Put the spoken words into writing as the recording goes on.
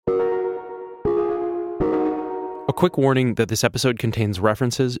A quick warning that this episode contains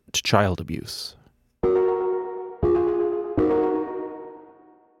references to child abuse.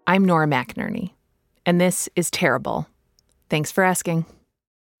 I'm Nora McInerney, and this is Terrible. Thanks for asking.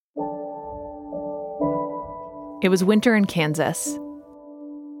 It was winter in Kansas.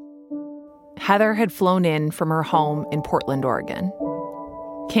 Heather had flown in from her home in Portland, Oregon.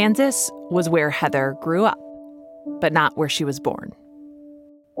 Kansas was where Heather grew up, but not where she was born.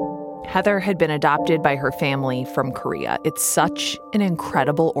 Heather had been adopted by her family from Korea. It's such an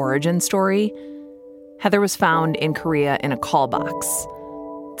incredible origin story. Heather was found in Korea in a call box.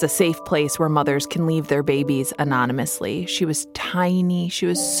 It's a safe place where mothers can leave their babies anonymously. She was tiny. She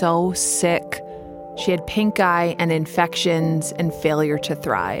was so sick. She had pink eye and infections and failure to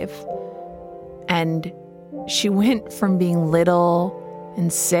thrive. And she went from being little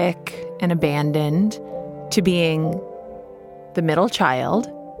and sick and abandoned to being the middle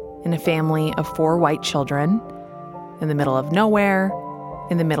child in a family of 4 white children in the middle of nowhere,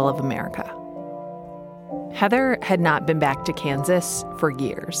 in the middle of America. Heather had not been back to Kansas for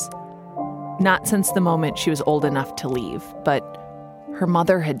years. Not since the moment she was old enough to leave, but her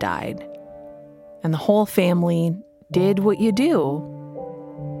mother had died. And the whole family did what you do.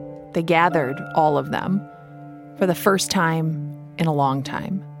 They gathered, all of them, for the first time in a long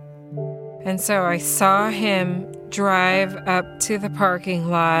time. And so I saw him drive up to the parking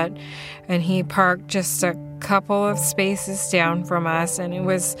lot, and he parked just a couple of spaces down from us, and it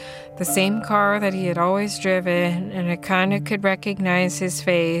was the same car that he had always driven, and I kind of could recognize his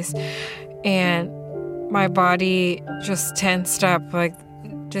face, and my body just tensed up, like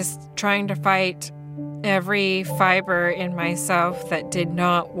just trying to fight every fiber in myself that did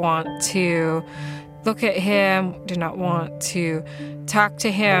not want to look at him, did not want to talk to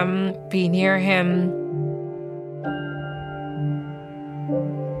him, be near him.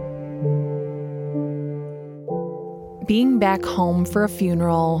 Being back home for a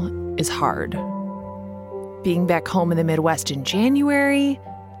funeral is hard. Being back home in the Midwest in January,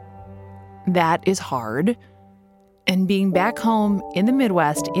 that is hard. And being back home in the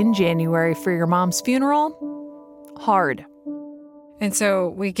Midwest in January for your mom's funeral, hard. And so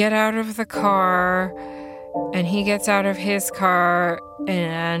we get out of the car, and he gets out of his car,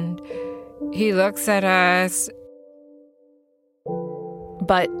 and he looks at us.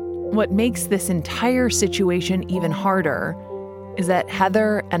 But what makes this entire situation even harder is that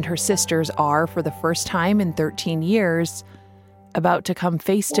Heather and her sisters are, for the first time in 13 years, about to come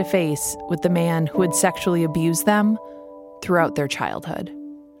face to face with the man who had sexually abused them throughout their childhood.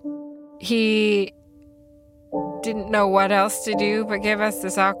 He didn't know what else to do but give us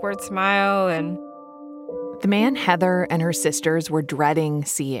this awkward smile. And the man Heather and her sisters were dreading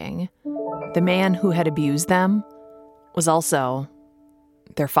seeing, the man who had abused them, was also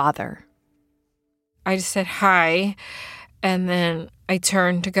their father. I just said hi, and then I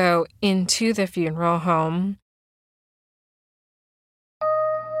turned to go into the funeral home.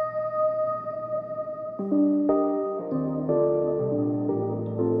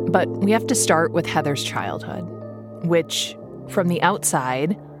 But we have to start with Heather's childhood, which, from the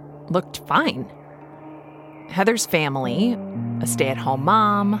outside, looked fine. Heather's family, a stay-at-home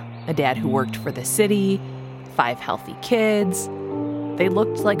mom, a dad who worked for the city, 5 healthy kids, they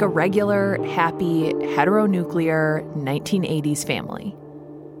looked like a regular, happy, heteronuclear 1980s family.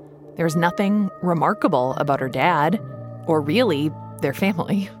 There was nothing remarkable about her dad, or really their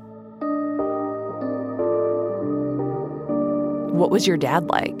family. What was your dad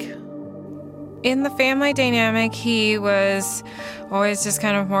like? In the family dynamic, he was always just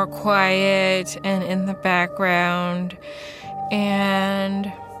kind of more quiet and in the background.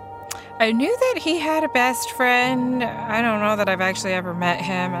 And I knew that he had a best friend. I don't know that I've actually ever met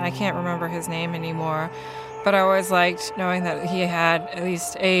him, and I can't remember his name anymore. But I always liked knowing that he had at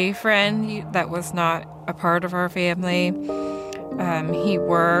least a friend that was not a part of our family. He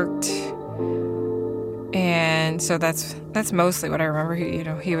worked, and so that's mostly what I remember.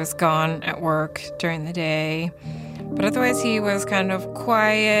 He was gone at work during the day, but otherwise he was kind of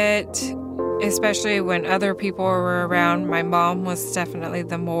quiet, especially when other people were around. My mom was definitely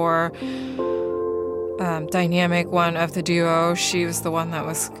the more dynamic one of the duo. She was the one that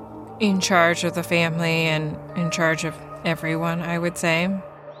was in charge of the family and in charge of everyone, I would say.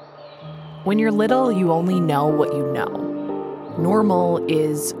 When you're little, you only know what you know. Normal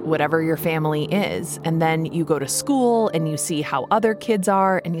is whatever your family is, and then you go to school and you see how other kids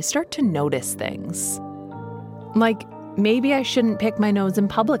are, and you start to notice things. Like, maybe I shouldn't pick my nose in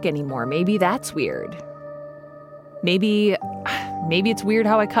public anymore. Maybe that's weird. Maybe it's weird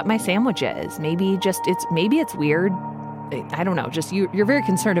how I cut my sandwiches. Maybe it's weird. I don't know. Just you're very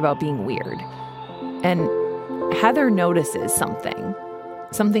concerned about being weird. And Heather notices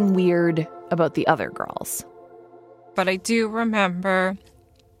something weird about the other girls. But I do remember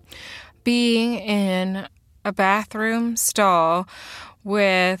being in a bathroom stall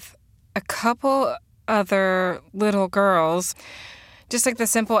with a couple other little girls, just like the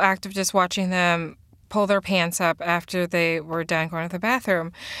simple act of just watching them pull their pants up after they were done going to the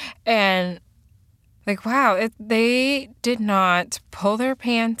bathroom. And like, wow, they did not pull their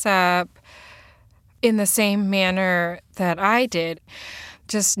pants up in the same manner that I did.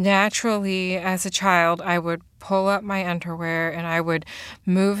 Just naturally, as a child, I would pull up my underwear and I would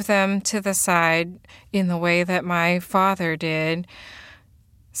move them to the side in the way that my father did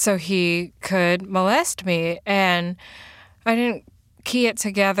so he could molest me. And I didn't key it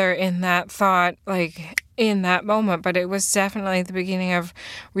together in that thought, like in that moment, but it was definitely the beginning of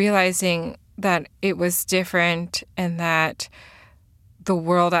realizing that it was different and that the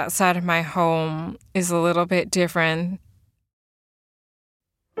world outside of my home is a little bit different.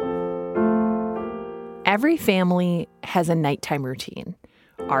 Every family has a nighttime routine.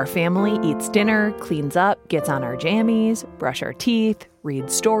 Our family eats dinner, cleans up, gets on our jammies, brush our teeth, read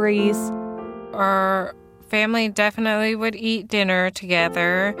stories. Our family definitely would eat dinner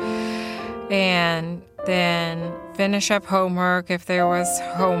together and then finish up homework if there was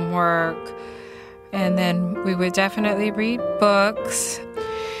homework. And then we would definitely read books.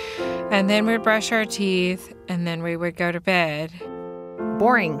 And then we'd brush our teeth and then we would go to bed.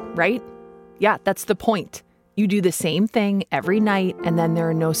 Boring, right? Yeah, that's the point. You do the same thing every night, and then there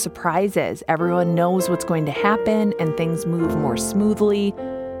are no surprises. Everyone knows what's going to happen, and things move more smoothly,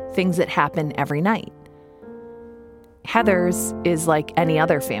 things that happen every night. Heather's is like any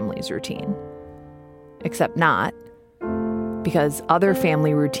other family's routine, except not, because other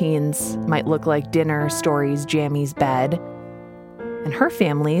family routines might look like dinner, stories, jammies, bed, and her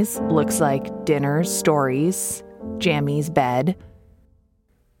family's looks like dinners, stories, jammies, bed,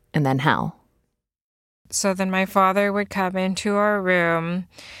 and then hell. So then my father would come into our room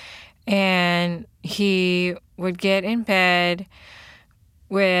and he would get in bed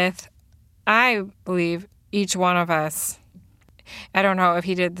with, I believe, each one of us. I don't know if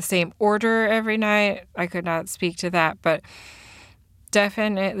he did the same order every night. I could not speak to that, but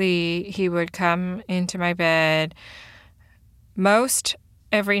definitely he would come into my bed most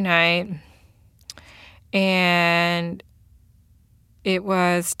every night. And it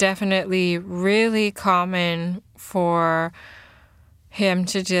was definitely really common for him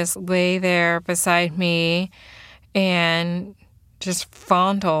to just lay there beside me and just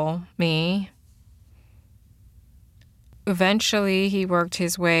fondle me. Eventually, he worked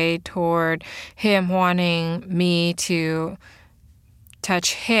his way toward him wanting me to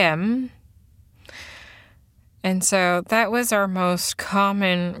touch him. And so that was our most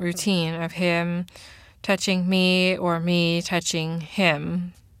common routine of him touching me or me touching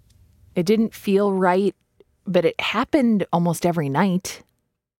him. It didn't feel right, but it happened almost every night.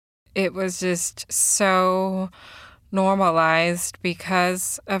 It was just so normalized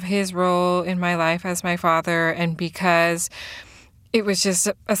because of his role in my life as my father and because it was just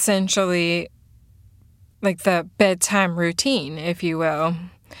essentially like the bedtime routine, if you will.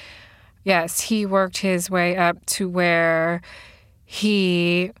 Yes, he worked his way up to where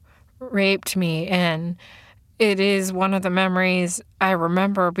he raped me, and it is one of the memories I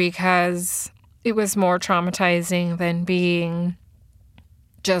remember because it was more traumatizing than being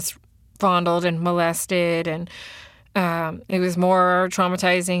just fondled and molested, and it was more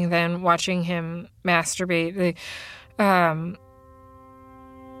traumatizing than watching him masturbate.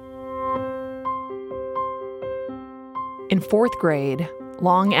 In fourth grade,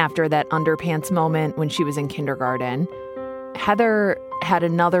 long after that underpants moment when she was in kindergarten, Heather had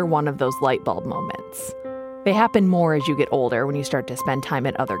another one of those light bulb moments. They happen more as you get older when you start to spend time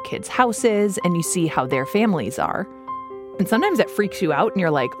at other kids' houses and you see how their families are. And sometimes that freaks you out and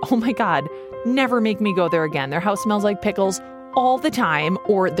you're like, oh my God, never make me go there again. Their house smells like pickles all the time,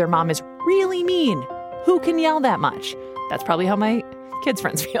 or their mom is really mean. Who can yell that much? That's probably how my kids'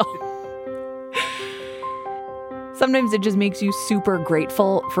 friends feel. Sometimes it just makes you super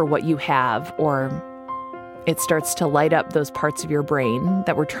grateful for what you have, or it starts to light up those parts of your brain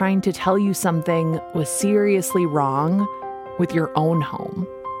that were trying to tell you something was seriously wrong with your own home,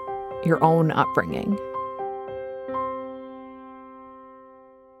 your own upbringing.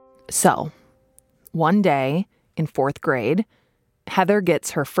 So, one day in fourth grade, Heather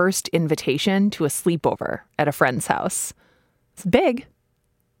gets her first invitation to a sleepover at a friend's house. It's big.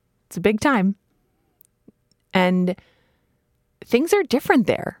 It's a big time. And things are different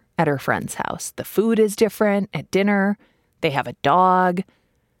there at her friend's house. The food is different at dinner. They have a dog.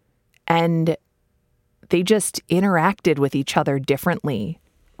 And they just interacted with each other differently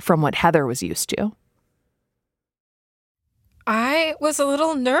from what Heather was used to. I was a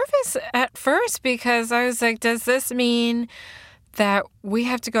little nervous at first because I was like, does this mean that we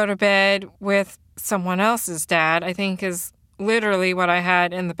have to go to bed with someone else's dad? I think is literally what I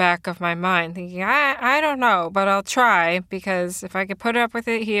had in the back of my mind, thinking, I don't know, but I'll try, because if I could put up with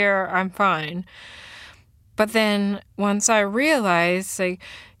it here, I'm fine. But then once I realized, like,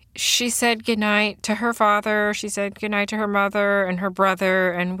 she said goodnight to her father, she said goodnight to her mother and her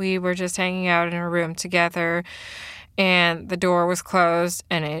brother, and we were just hanging out in a room together, and the door was closed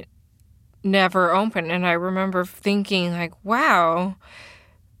and it never opened. And I remember thinking, like, wow,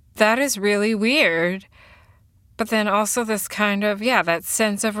 that is really weird. But then also this kind of, that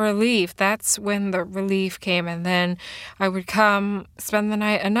sense of relief. That's when the relief came. And then I would come spend the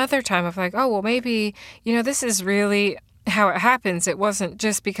night another time of like, oh, well, maybe, this is really how it happens. It wasn't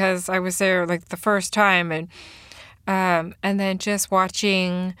just because I was there like the first time. And then just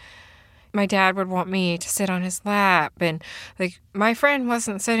watching, my dad would want me to sit on his lap. And like my friend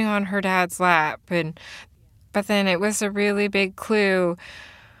wasn't sitting on her dad's lap. But then it was a really big clue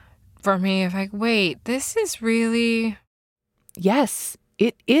for me of like, wait, this is really... Yes,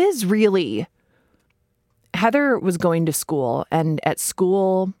 it is really. Heather was going to school, and at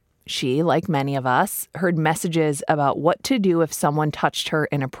school, she, like many of us, heard messages about what to do if someone touched her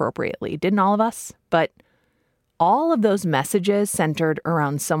inappropriately. Didn't all of us? But all of those messages centered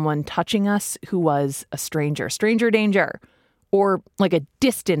around someone touching us who was a stranger danger, or like a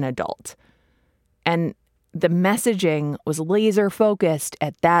distant adult. And the messaging was laser focused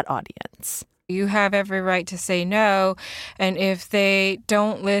at that audience. You have every right to say no. And if they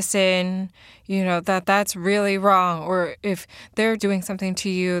don't listen, that's really wrong. Or if they're doing something to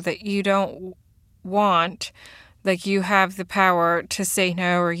you that you don't want, like you have the power to say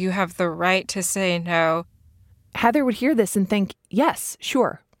no, or you have the right to say no. Heather would hear this and think, yes,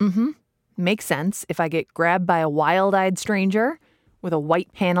 sure. Makes sense. If I get grabbed by a wild-eyed stranger with a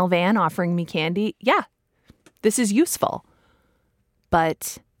white panel van offering me candy, yeah, this is useful.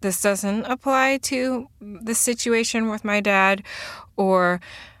 But this doesn't apply to the situation with my dad, or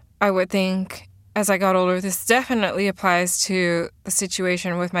I would think as I got older, this definitely applies to the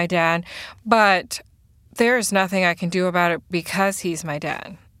situation with my dad, but there's nothing I can do about it because he's my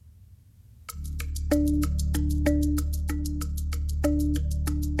dad.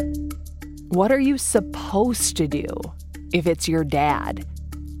 What are you supposed to do if it's your dad?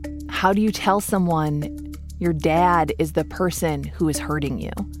 How do you tell someone your dad is the person who is hurting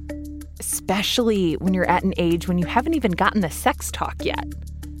you? Especially when you're at an age when you haven't even gotten the sex talk yet.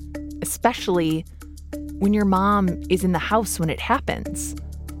 Especially when your mom is in the house when it happens.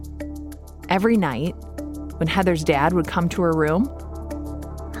 Every night, when Heather's dad would come to her room,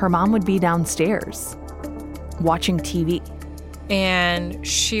 her mom would be downstairs, watching TV. And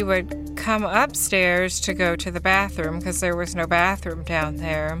she would come upstairs to go to the bathroom because there was no bathroom down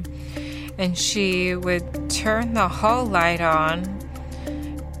there. And she would turn the hall light on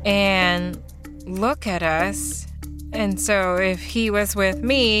and look at us. And so if he was with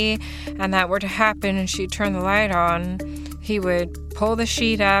me and that were to happen and she'd turn the light on, he would pull the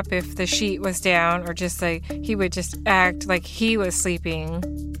sheet up if the sheet was down, or just like he would just act like he was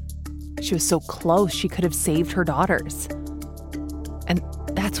sleeping. She was so close, she could have saved her daughters. And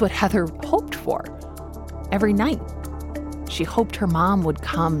that's what Heather hoped for every night. She hoped her mom would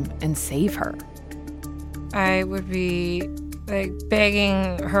come and save her. I would be like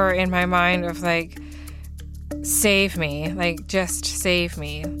begging her in my mind of like, save me, like just save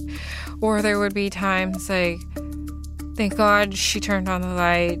me. Or there would be times like, thank God she turned on the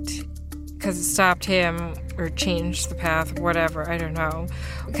light because it stopped him or changed the path, whatever, I don't know.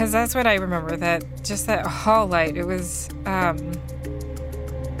 Because that's what I remember, that just that hall light, it was, I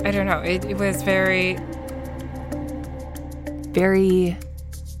don't know, it was very... Very...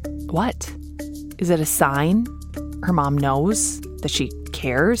 what? Is it a sign her mom knows that she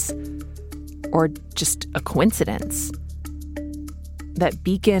cares? Or just a coincidence? That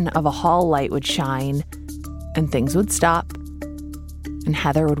beacon of a hall light would shine and things would stop and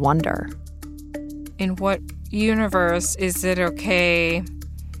Heather would wonder. In what universe is it okay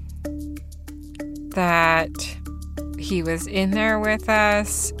that he was in there with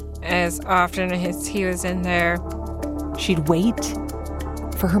us as often as he was in there? She'd wait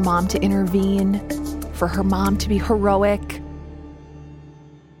for her mom to intervene, for her mom to be heroic.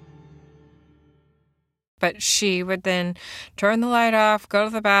 But she would then turn the light off, go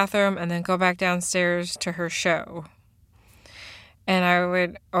to the bathroom, and then go back downstairs to her show. And I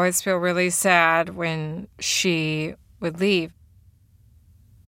would always feel really sad when she would leave.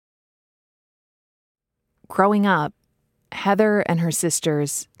 growing up, Heather and her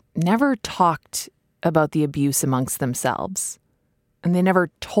sisters never talked about the abuse amongst themselves, and they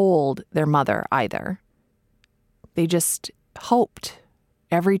never told their mother either. They just hoped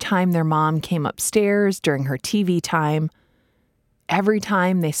every time their mom came upstairs during her TV time, every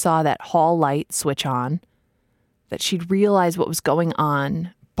time they saw that hall light switch on, that she'd realize what was going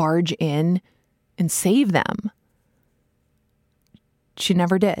on, barge in, and save them. She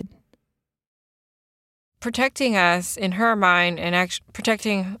never did. Protecting us in her mind and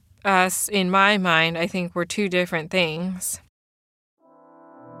protecting us in my mind, I think, were two different things.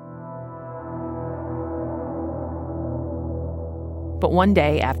 But one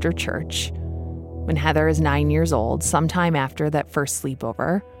day after church, when Heather is 9 years old, sometime after that first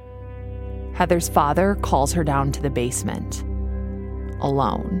sleepover, Heather's father calls her down to the basement,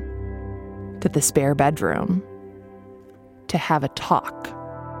 alone, to the spare bedroom, to have a talk.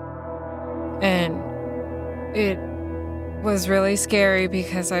 And it was really scary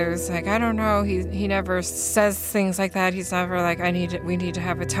because I was like, I don't know, he never says things like that. He's never like, we need to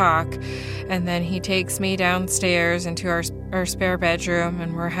have a talk. And then he takes me downstairs into our spare bedroom,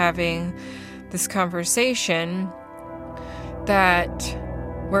 and we're having this conversation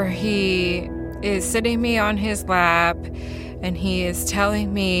where he is sitting me on his lap, and he is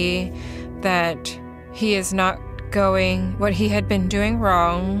telling me that he is not what he had been doing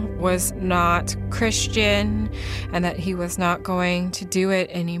wrong was not Christian, and that he was not going to do it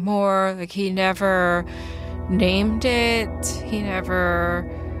anymore. Like, he never named it, he never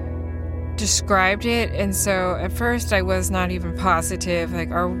described it. And so at first I was not even positive.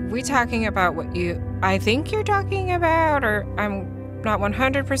 Like, are we talking about what I think you're talking about? Or I'm not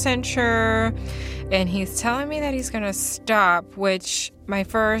 100% sure. And he's telling me that he's going to stop, which my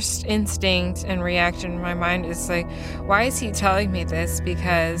first instinct and reaction in my mind is like, why is he telling me this?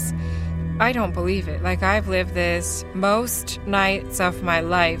 Because I don't believe it. Like, I've lived this most nights of my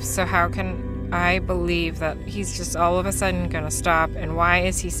life. So how can I believe that he's just all of a sudden going to stop? And why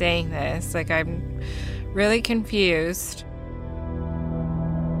is he saying this? Like, I'm really confused.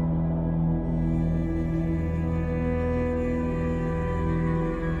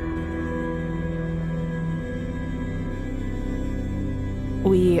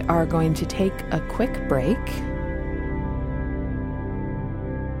 We are going to take a quick break.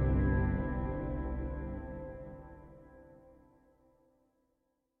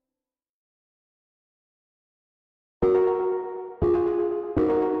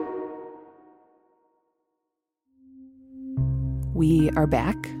 We are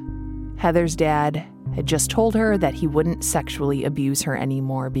back. Heather's dad had just told her that he wouldn't sexually abuse her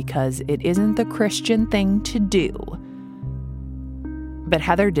anymore because it isn't the Christian thing to do. But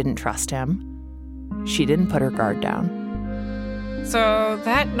Heather didn't trust him. She didn't put her guard down. So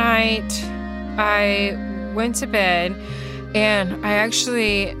that night, I went to bed, and I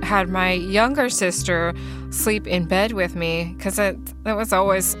actually had my younger sister sleep in bed with me, because that was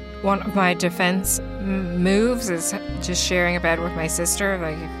always one of my defense moves, is just sharing a bed with my sister.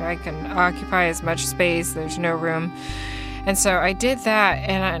 Like, if I can occupy as much space, there's no room. And so I did that,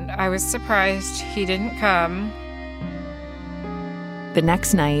 and I was surprised he didn't come. The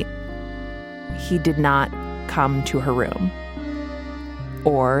next night, he did not come to her room.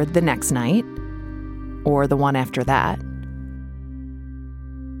 Or the next night, or the one after that.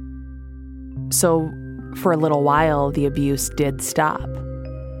 So, for a little while, the abuse did stop.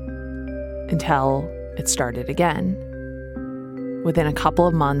 Until it started again. Within a couple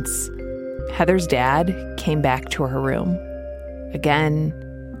of months, Heather's dad came back to her room. Again,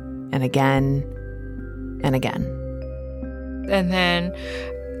 and again, and again. And then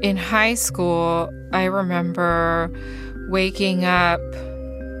in high school, I remember waking up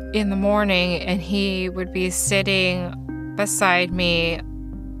in the morning, and he would be sitting beside me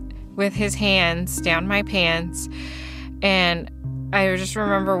with his hands down my pants. And I just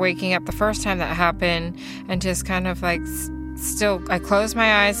remember waking up the first time that happened and just kind of like I closed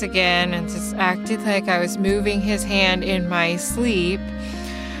my eyes again and just acted like I was moving his hand in my sleep.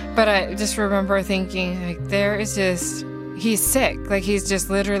 But I just remember thinking, like, he's sick. Like, he's just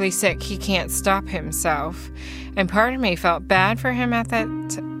literally sick. He can't stop himself. And part of me felt bad for him in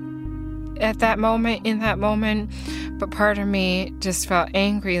that moment. But part of me just felt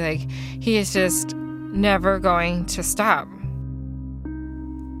angry. Like, he is just never going to stop.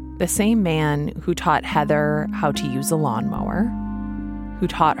 The same man who taught Heather how to use a lawnmower, who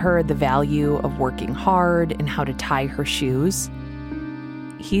taught her the value of working hard and how to tie her shoes,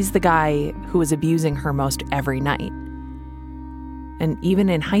 he's the guy who was abusing her most every night. And even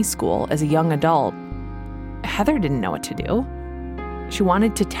in high school, as a young adult, Heather didn't know what to do. She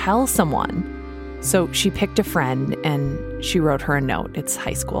wanted to tell someone. So she picked a friend and she wrote her a note. It's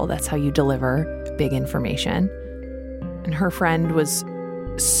high school. That's how you deliver big information. And her friend was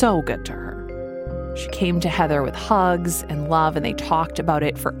so good to her. She came to Heather with hugs and love, and they talked about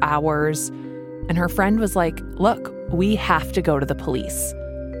it for hours. And her friend was like, look, we have to go to the police.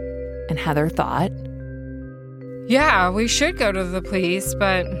 And Heather thought, yeah, we should go to the police,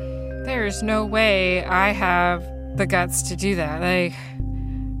 but there's no way I have the guts to do that.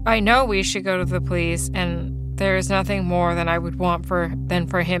 I know we should go to the police, and there's nothing more than I would want than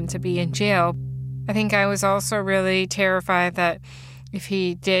for him to be in jail. I think I was also really terrified that if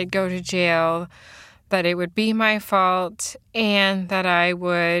he did go to jail, that it would be my fault and that I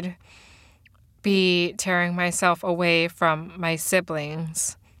would be tearing myself away from my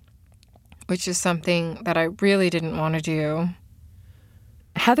siblings, which is something that I really didn't want to do.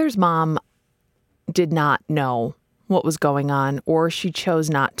 Heather's mom did not know what was going on, or she chose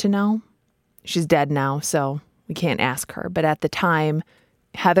not to know. She's dead now, so we can't ask her. But at the time,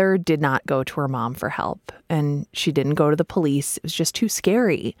 Heather did not go to her mom for help, and she didn't go to the police. It was just too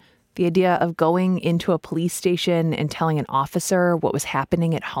scary. The idea of going into a police station and telling an officer what was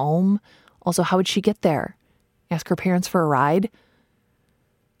happening at home. Also, how would she get there? Ask her parents for a ride?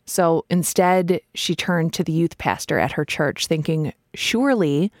 So instead, she turned to the youth pastor at her church, thinking,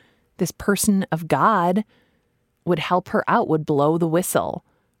 surely this person of God would help her out, would blow the whistle,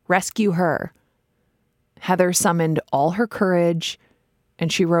 rescue her. Heather summoned all her courage,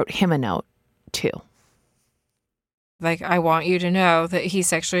 and she wrote him a note, too. Like, I want you to know that he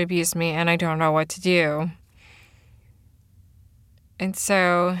sexually abused me and I don't know what to do. And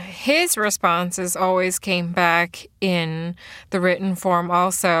so his responses always came back in the written form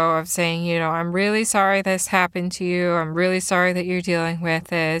also of saying, I'm really sorry this happened to you. I'm really sorry that you're dealing with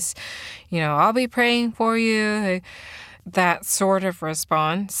this. I'll be praying for you. That sort of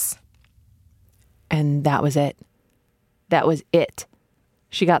response. And that was it. That was it.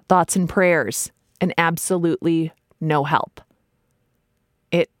 She got thoughts and prayers and absolutely no help.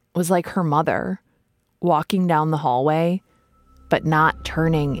 It was like her mother walking down the hallway, but not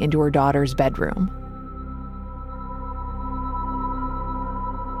turning into her daughter's bedroom.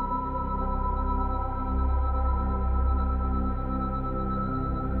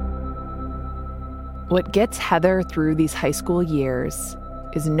 What gets Heather through these high school years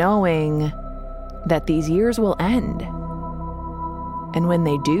is knowing that these years will end. And when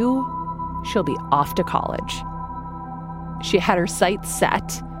they do, she'll be off to college. She had her sights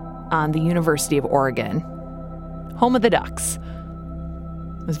set on the University of Oregon, home of the Ducks.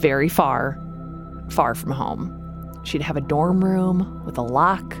 It was very far from home. She'd have a dorm room with a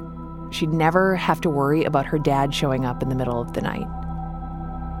lock. She'd never have to worry about her dad showing up in the middle of the night.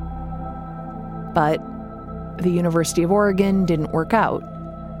 But the University of Oregon didn't work out,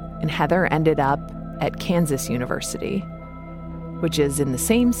 and Heather ended up at Kansas University, which is in the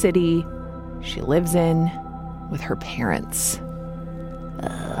same city she lives in with her parents.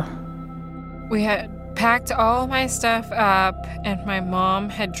 We had packed all my stuff up, and my mom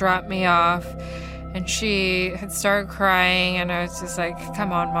had dropped me off, and she had started crying, and I was just like,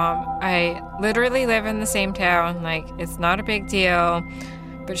 come on, Mom. I literally live in the same town. Like, it's not a big deal.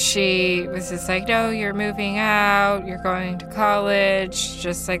 But she was just like, no, you're moving out. You're going to college.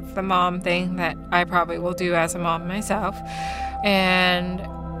 Just like the mom thing that I probably will do as a mom myself. And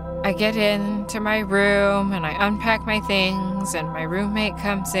I get into my room and I unpack my things, and my roommate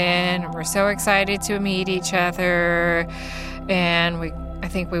comes in, and we're so excited to meet each other. And I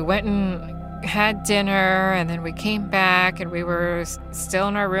think we went and had dinner, and then we came back and we were still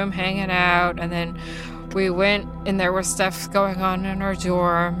in our room hanging out, and then we went and there was stuff going on in our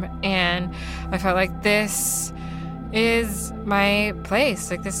dorm, and I felt like this is my place.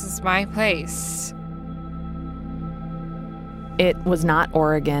 Like, this is my place. It was not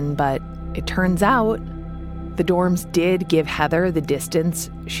Oregon, but it turns out the dorms did give Heather the distance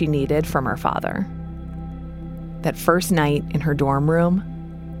she needed from her father. That first night in her dorm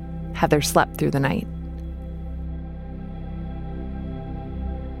room, Heather slept through the night.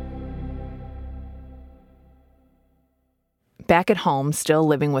 Back at home, still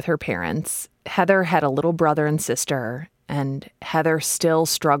living with her parents, Heather had a little brother and sister, and Heather still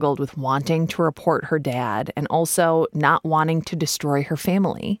struggled with wanting to report her dad and also not wanting to destroy her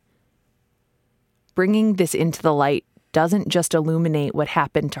family. Bringing this into the light doesn't just illuminate what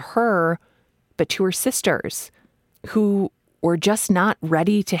happened to her, but to her sisters, who were just not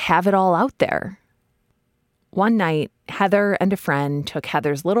ready to have it all out there. One night, Heather and a friend took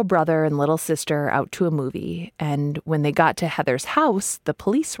Heather's little brother and little sister out to a movie, and when they got to Heather's house, the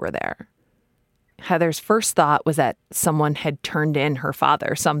police were there. Heather's first thought was that someone had turned in her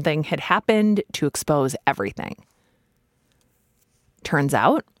father. Something had happened to expose everything. Turns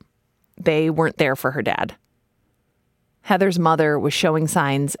out, they weren't there for her dad. Heather's mother was showing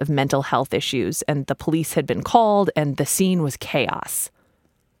signs of mental health issues, and the police had been called, and the scene was chaos.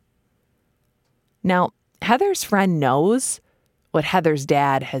 Now, Heather's friend knows what Heather's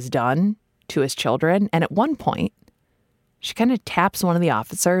dad has done to his children, and at one point, she kind of taps one of the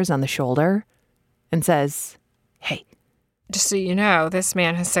officers on the shoulder and says, "Hey, just so you know, this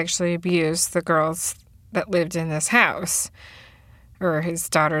man has sexually abused the girls that lived in this house," or his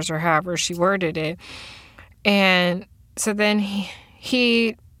daughters, or however she worded it. And so then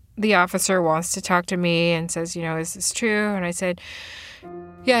the officer wants to talk to me and says, "Is this true?" And I said,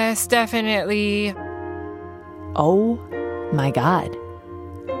 "Yes, definitely." Oh my God.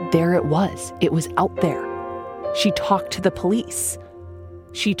 There it was. It was out there. She talked to the police.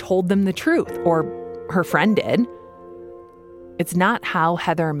 She told them the truth, or her friend did. It's not how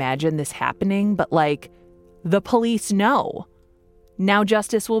Heather imagined this happening, but the police know. Now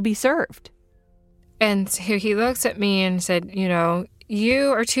justice will be served. And so he looks at me and said,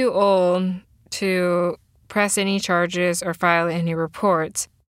 "You are too old to press any charges or file any reports."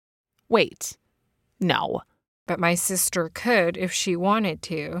 Wait, no. But my sister could if she wanted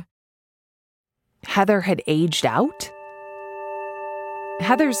to. Heather had aged out?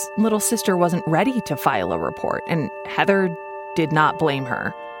 Heather's little sister wasn't ready to file a report, and Heather did not blame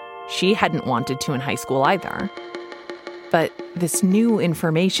her. She hadn't wanted to in high school either. But this new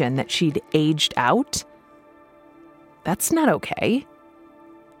information that she'd aged out, that's not okay.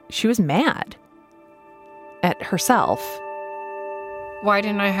 She was mad at herself. Why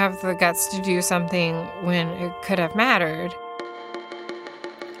didn't I have the guts to do something when it could have mattered?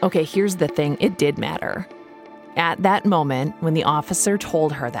 Okay, here's the thing. It did matter. At that moment, when the officer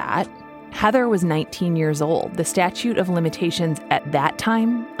told her that, Heather was 19 years old. The statute of limitations at that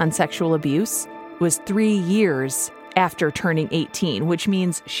time on sexual abuse was 3 years after turning 18, which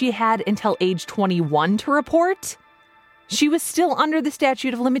means she had until age 21 to report. She was still under the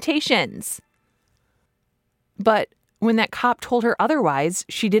statute of limitations. But when that cop told her otherwise,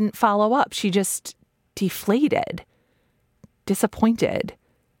 she didn't follow up. She just deflated, disappointed.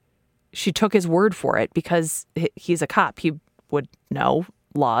 She took his word for it because he's a cop. He would know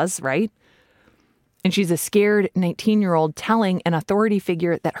laws, right? And she's a scared 19-year-old telling an authority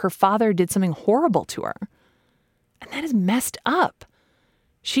figure that her father did something horrible to her. And that is messed up.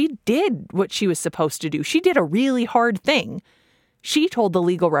 She did what she was supposed to do. She did a really hard thing. She told the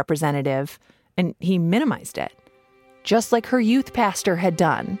legal representative, and he minimized it, just like her youth pastor had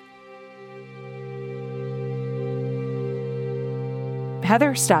done.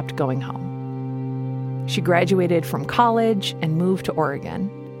 Heather stopped going home. She graduated from college and moved to Oregon.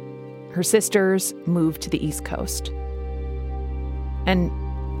 Her sisters moved to the East Coast. And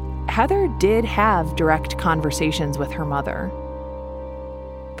Heather did have direct conversations with her mother.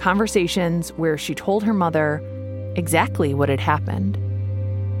 Conversations where she told her mother exactly what had happened.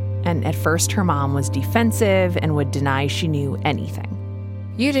 And at first her mom was defensive and would deny she knew anything.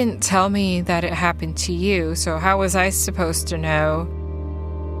 "You didn't tell me that it happened to you, so how was I supposed to know?"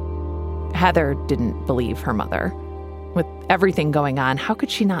 Heather didn't believe her mother. With everything going on, how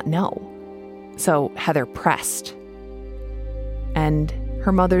could she not know? So Heather pressed. And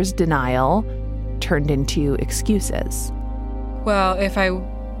her mother's denial turned into excuses. "Well, if I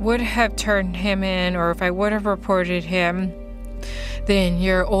would have turned him in, or if I would have reported him, then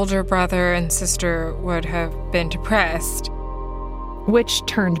your older brother and sister would have been depressed." Which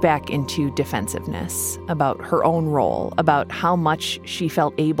turned back into defensiveness about her own role, about how much she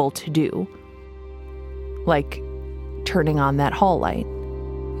felt able to do. Like turning on that hall light.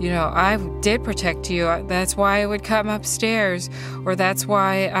 "I did protect you. That's why I would come upstairs. Or that's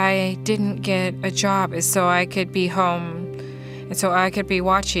why I didn't get a job, is so I could be home and so I could be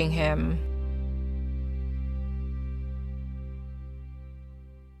watching him."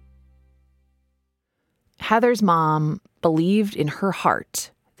 Heather's mom believed in her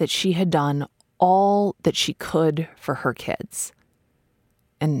heart that she had done all that she could for her kids.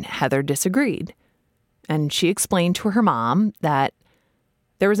 And Heather disagreed. And she explained to her mom that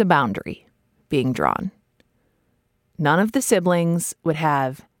there was a boundary being drawn. None of the siblings would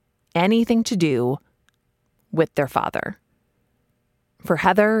have anything to do with their father. For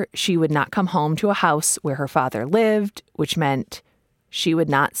Heather, she would not come home to a house where her father lived, which meant she would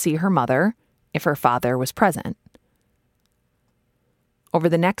not see her mother if her father was present. Over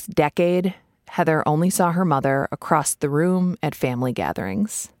the next decade, Heather only saw her mother across the room at family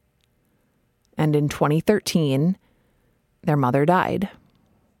gatherings. And in 2013, their mother died.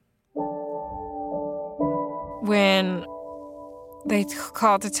 when they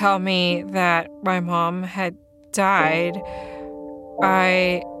called to tell me that my mom had died,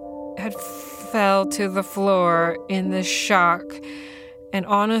 I had fell to the floor in this shock. And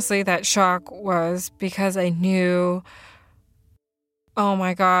honestly, that shock was because I knew, oh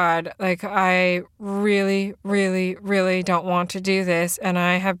my God, like I really, really, really don't want to do this. And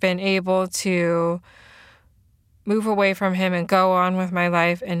I have been able to move away from him and go on with my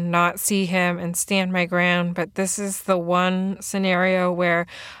life and not see him and stand my ground. But this is the one scenario where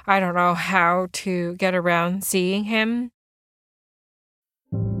I don't know how to get around seeing him.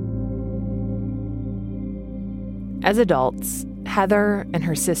 As adults, Heather and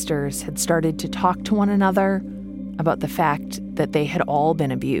her sisters had started to talk to one another about the fact that they had all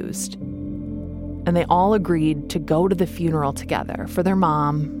been abused. And they all agreed to go to the funeral together for their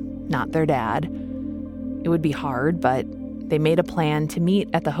mom, not their dad. It would be hard, but they made a plan to meet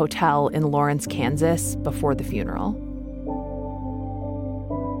at the hotel in Lawrence, Kansas before the funeral.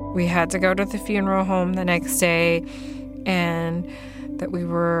 We had to go to the funeral home the next day, and that we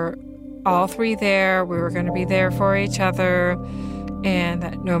were all three there. We were going to be there for each other, and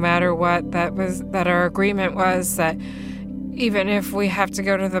that no matter what, that our agreement was that even if we have to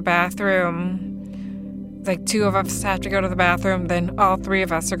go to the bathroom, like two of us have to go to the bathroom, then all three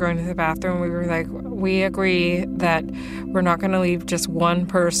of us are going to the bathroom. We were like, we agree that we're not going to leave just one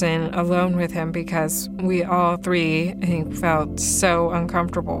person alone with him, because we all three, I think, felt so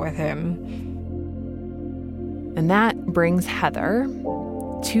uncomfortable with him. And that brings Heather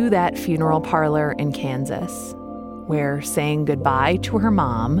to that funeral parlor in Kansas, where saying goodbye to her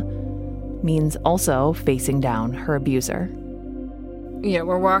mom means also facing down her abuser. You know,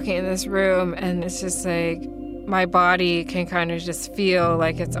 we're walking in this room, and it's just like my body can kind of just feel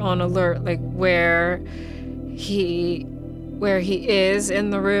like it's on alert, like where he is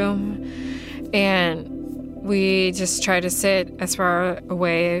in the room. And we just try to sit as far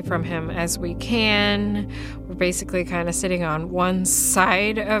away from him as we can. We're basically kind of sitting on one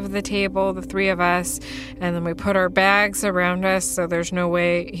side of the table, the three of us, and then we put our bags around us so there's no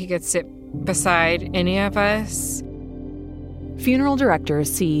way he could sit beside any of us. Funeral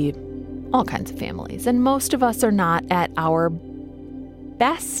directors see all kinds of families, and most of us are not at our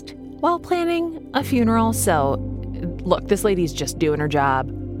best while planning a funeral. So, look, this lady's just doing her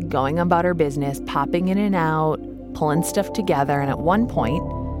job, going about her business, popping in and out, pulling stuff together, and at one point,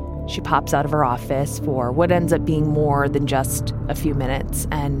 she pops out of her office for what ends up being more than just a few minutes,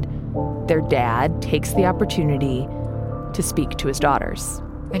 and their dad takes the opportunity to speak to his daughters.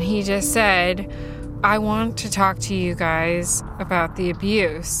 And he just said, I want to talk to you guys about the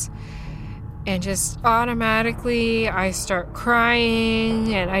abuse. And just automatically I start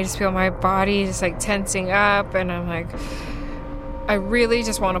crying, and I just feel my body just like tensing up, and I'm like, I really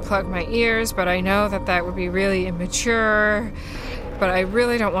just want to plug my ears, but I know that would be really immature, but I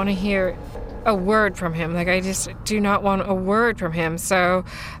really don't want to hear a word from him. Like, I just do not want a word from him. So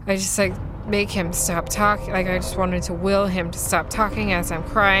I just like make him stop talking. Like, I just wanted to will him to stop talking as I'm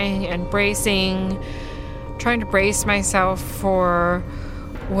crying and bracing, trying to brace myself for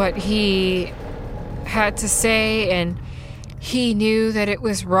what he had to say. And he knew that it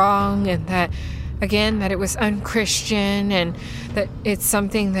was wrong, and that, again, that it was unchristian, and that it's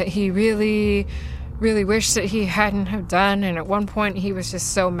something that he really, really wished that he hadn't have done. And at one point he was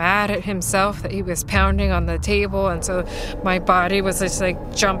just so mad at himself that he was pounding on the table, and so my body was just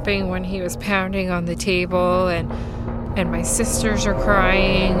like jumping when he was pounding on the table, and my sisters are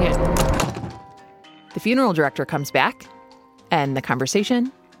crying. The funeral director comes back, and the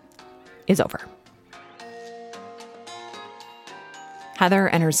conversation is over. Heather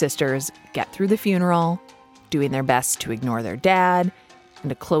and her sisters get through the funeral, doing their best to ignore their dad and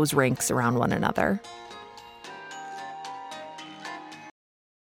to close ranks around one another.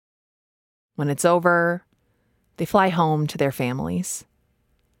 When it's over, they fly home to their families.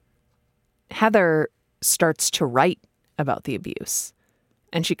 Heather starts to write about the abuse,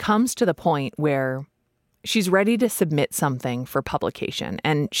 and she comes to the point where she's ready to submit something for publication,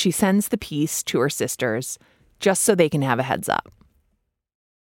 and she sends the piece to her sisters just so they can have a heads up.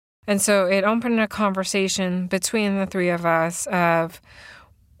 And so it opened a conversation between the three of us of,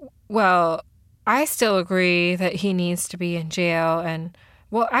 well, I still agree that he needs to be in jail, and,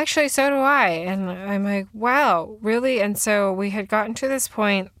 well, actually, so do I. And I'm like, wow, really? And so we had gotten to this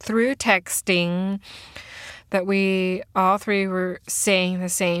point through texting that we all three were saying the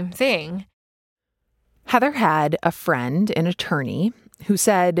same thing. Heather had a friend, an attorney, who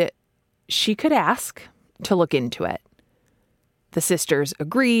said she could ask to look into it. The sisters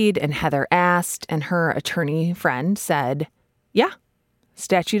agreed, and Heather asked, and her attorney friend said, yeah,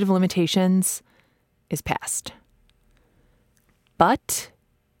 statute of limitations, is passed. But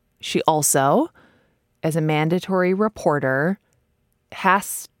she also, as a mandatory reporter,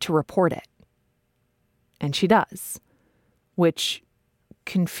 has to report it. And she does, which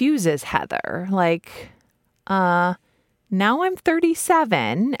confuses Heather. Like, now I'm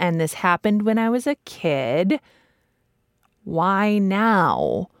 37 and this happened when I was a kid. Why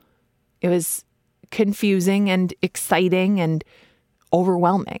now? It was confusing and exciting and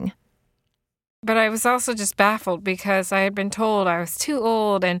overwhelming. But I was also just baffled because I had been told I was too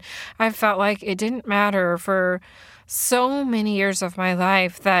old, and I felt like it didn't matter for so many years of my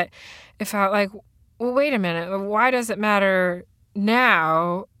life that it felt like, well, wait a minute, why does it matter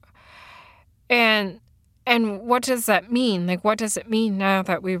now? And what does that mean? Like, what does it mean now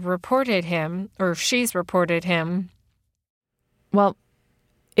that we've reported him, or she's reported him? Well,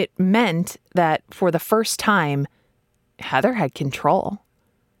 it meant that for the first time, Heather had control.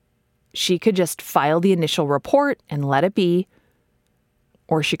 She could just file the initial report and let it be,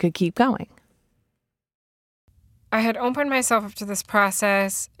 or she could keep going. I had opened myself up to this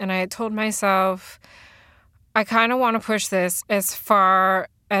process, and I had told myself, I kind of want to push this as far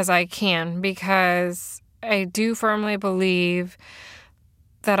as I can, because I do firmly believe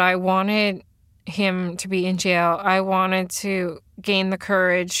that I wanted him to be in jail. I wanted to gain the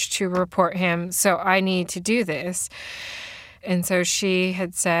courage to report him, so I need to do this. And so she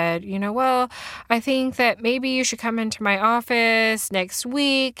had said, well, I think that maybe you should come into my office next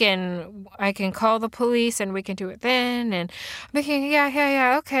week and I can call the police and we can do it then. And I'm thinking,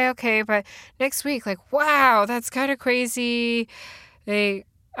 yeah, okay. But next week, like, wow, that's kind of crazy. I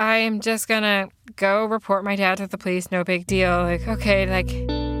am just going to go report my dad to the police. No big deal. Like, okay,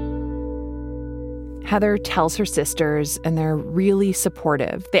 Heather tells her sisters, and they're really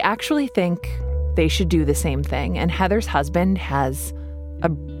supportive. They actually think they should do the same thing. And Heather's husband has a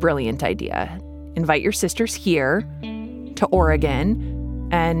brilliant idea. Invite your sisters here to Oregon,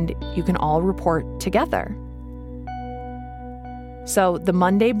 and you can all report together. So the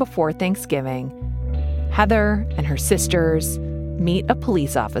Monday before Thanksgiving, Heather and her sisters meet a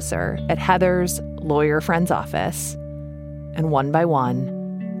police officer at Heather's lawyer friend's office, and one by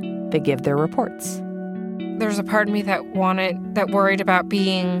one, they give their reports. There's a part of me that worried about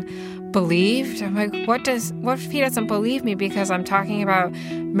being believed. I'm like, what if he doesn't believe me because I'm talking about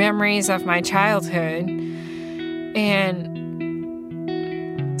memories of my childhood? And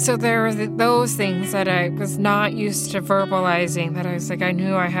so there were those things that I was not used to verbalizing, that I was like, I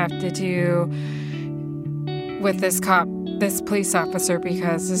knew I have to do with this police officer,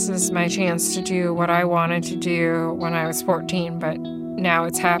 because this is my chance to do what I wanted to do when I was 14, but now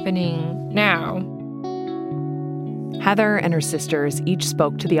it's happening now. Heather and her sisters each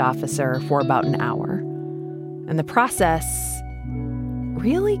spoke to the officer for about an hour, and the process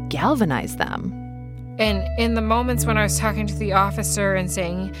really galvanized them. And in the moments when I was talking to the officer and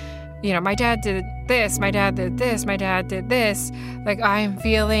saying, my dad did this, my dad did this, my dad did this, like, I'm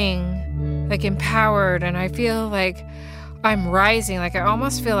feeling like empowered, and I feel like I'm rising, like I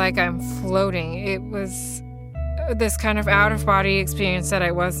almost feel like I'm floating. It was this kind of out-of-body experience that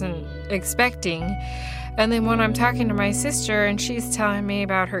I wasn't expecting. And then when I'm talking to my sister and she's telling me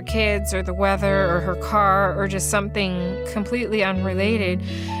about her kids or the weather or her car or just something completely unrelated,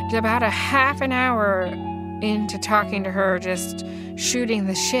 about a half an hour into talking to her, just shooting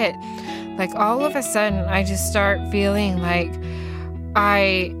the shit, like all of a sudden I just start feeling like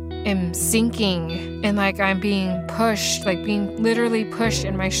I am sinking and like I'm being pushed, like being literally pushed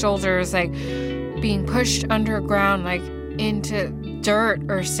in my shoulders, like being pushed underground, like into dirt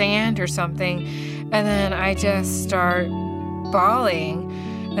or sand or something. And then I just start bawling.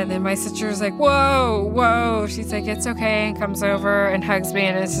 And then my sister's like, whoa. She's like, it's okay, and comes over and hugs me.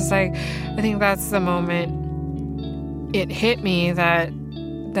 And it's just like, I think that's the moment it hit me that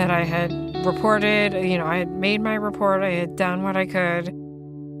I had reported, I had made my report. I had done what I could.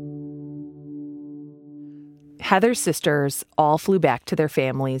 Heather's sisters all flew back to their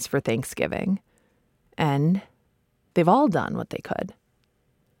families for Thanksgiving. And they've all done what they could.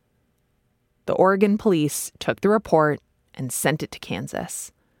 The Oregon police took the report and sent it to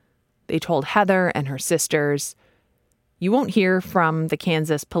Kansas. They told Heather and her sisters, you won't hear from the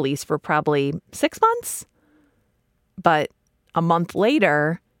Kansas police for probably 6 months. But a month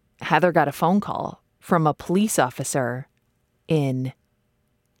later, Heather got a phone call from a police officer in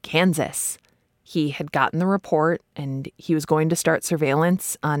Kansas. He had gotten the report and he was going to start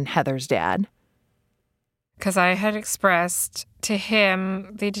surveillance on Heather's dad. Because I had expressed to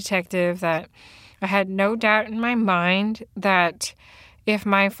him, the detective, that I had no doubt in my mind that if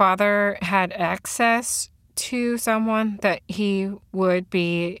my father had access to someone, that he would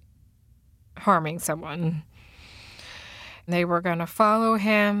be harming someone. They were going to follow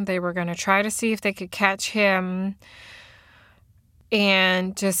him. They were going to try to see if they could catch him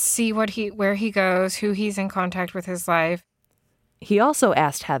and just see where he goes, who he's in contact with his life. He also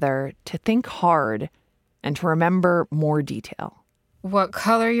asked Heather to think hard and to remember more detail. What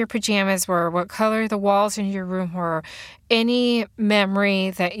color your pajamas were, what color the walls in your room were, any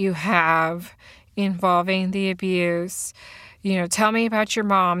memory that you have involving the abuse. Tell me about your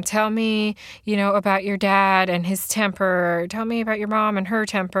mom. Tell me, about your dad and his temper. Tell me about your mom and her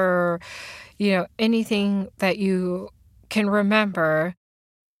temper. Anything that you can remember.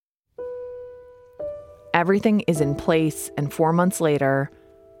 Everything is in place, and 4 months later,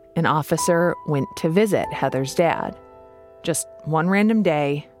 an officer went to visit Heather's dad. Just one random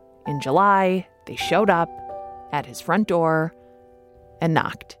day in July, they showed up at his front door and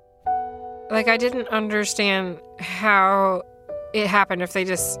knocked. I didn't understand how it happened. If they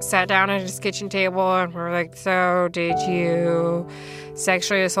just sat down at his kitchen table and were like, so did you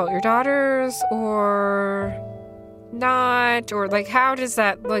sexually assault your daughters or not? Or how does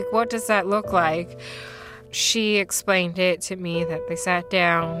that, what does that look like? She explained it to me that they sat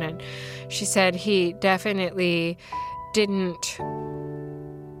down, and she said he definitely didn't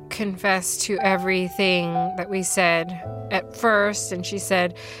confess to everything that we said at first, and she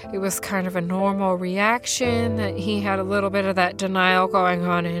said it was kind of a normal reaction, that he had a little bit of that denial going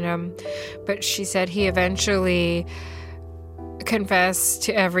on in him, but she said he eventually confessed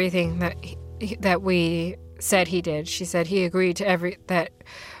to everything that we said he did. She said he agreed to that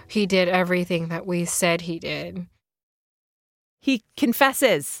he did everything that we said he did. He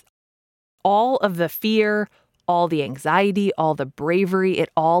confesses. All of the fear, all the anxiety, all the bravery, it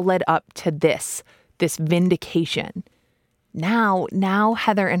all led up to this vindication. Now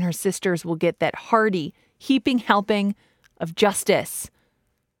Heather and her sisters will get that hearty, heaping helping of justice.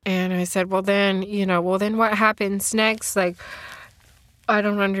 And I said, well then what happens next? I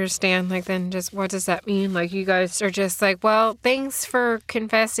don't understand. Then just what does that mean? You guys are just well, thanks for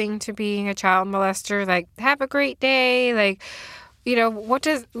confessing to being a child molester. Have a great day.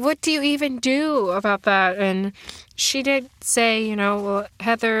 What do you even do about that? And she did say, well,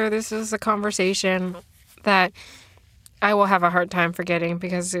 Heather, this is a conversation that I will have a hard time forgetting,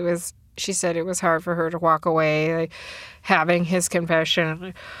 because she said it was hard for her to walk away, having his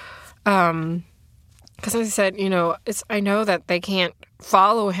confession. Because I said, I know that they can't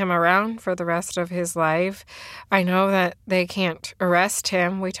follow him around for the rest of his life. I know that they can't arrest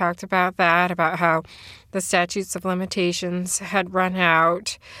him. We talked about that, about how the statutes of limitations had run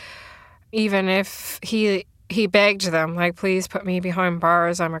out. Even if he begged them, please put me behind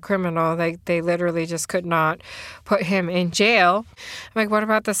bars, I'm a criminal. They literally just could not put him in jail. What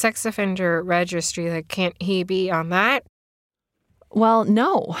about the sex offender registry? Can't he be on that? Well,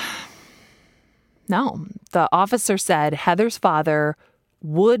 no. The officer said Heather's father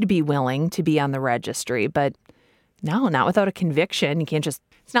would be willing to be on the registry, but no, not without a conviction. You can't it's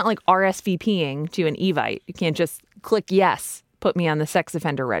not like RSVPing to an Evite. You can't just click yes, put me on the sex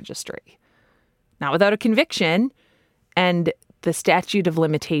offender registry. Not without a conviction. And the statute of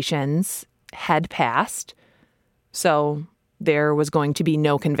limitations had passed, so there was going to be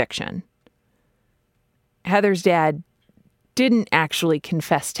no conviction. Heather's dad didn't actually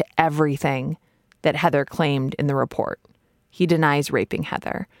confess to everything that Heather claimed in the report. He denies raping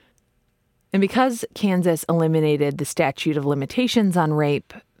Heather. And because Kansas eliminated the statute of limitations on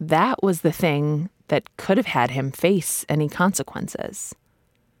rape, that was the thing that could have had him face any consequences.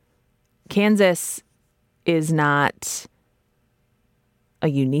 Kansas is not a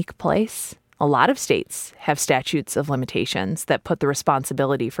unique place. A lot of states have statutes of limitations that put the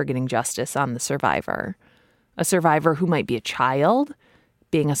responsibility for getting justice on the survivor. A survivor who might be a child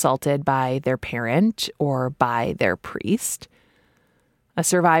being assaulted by their parent or by their priest. A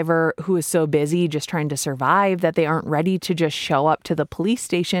survivor who is so busy just trying to survive that they aren't ready to just show up to the police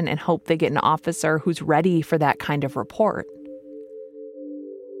station and hope they get an officer who's ready for that kind of report.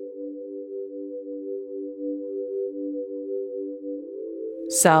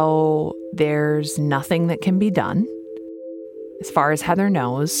 So there's nothing that can be done. As far as Heather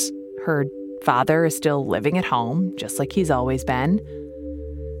knows, her father is still living at home, just like he's always been.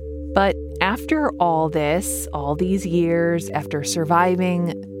 But after all this, all these years, after surviving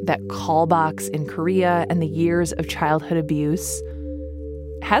that call box in Korea and the years of childhood abuse,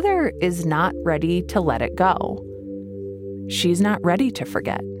 Heather is not ready to let it go. She's not ready to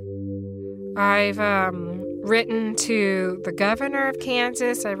forget. I've written to the governor of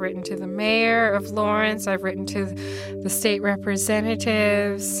Kansas. I've written to the mayor of Lawrence. I've written to the state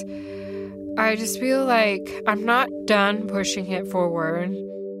representatives. I just feel like I'm not done pushing it forward.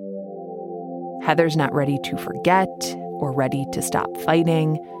 Heather's not ready to forget or ready to stop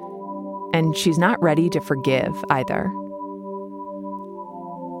fighting. And she's not ready to forgive either.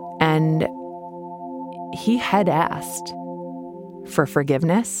 And he had asked for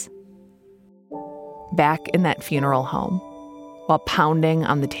forgiveness back in that funeral home while pounding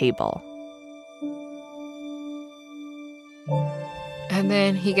on the table. And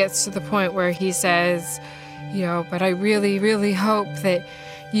then he gets to the point where he says, but I really, really hope that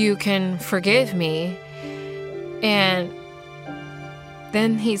you can forgive me. And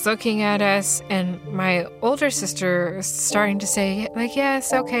then he's looking at us, and my older sister is starting to say,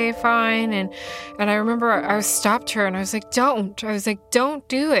 yes, okay, fine. And I remember I stopped her and I was like, don't. I was like, don't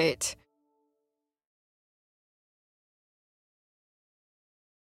do it.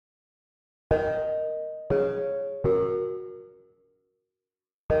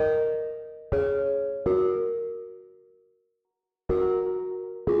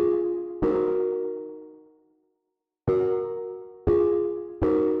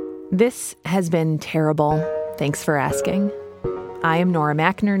 This has been terrible. Thanks for asking. I am Nora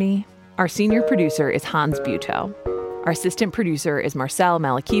McInerney. Our senior producer is Hans Buetow. Our assistant producer is Marcel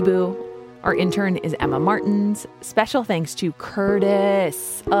Malakibu. Our intern is Emma Martins. Special thanks to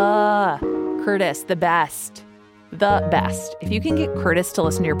Curtis. Curtis, the best. The best. If you can get Curtis to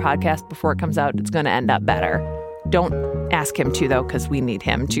listen to your podcast before it comes out, it's going to end up better. Don't ask him to, though, because we need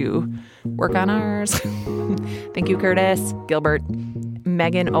him to work on ours. Thank you, Curtis. Gilbert.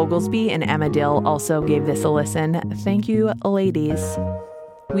 Megan Oglesby and Emma Dill also gave this a listen. Thank you, ladies.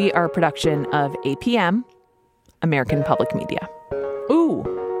 We are a production of APM, American Public Media.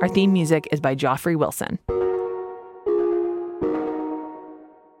 Our theme music is by Joffrey Wilson.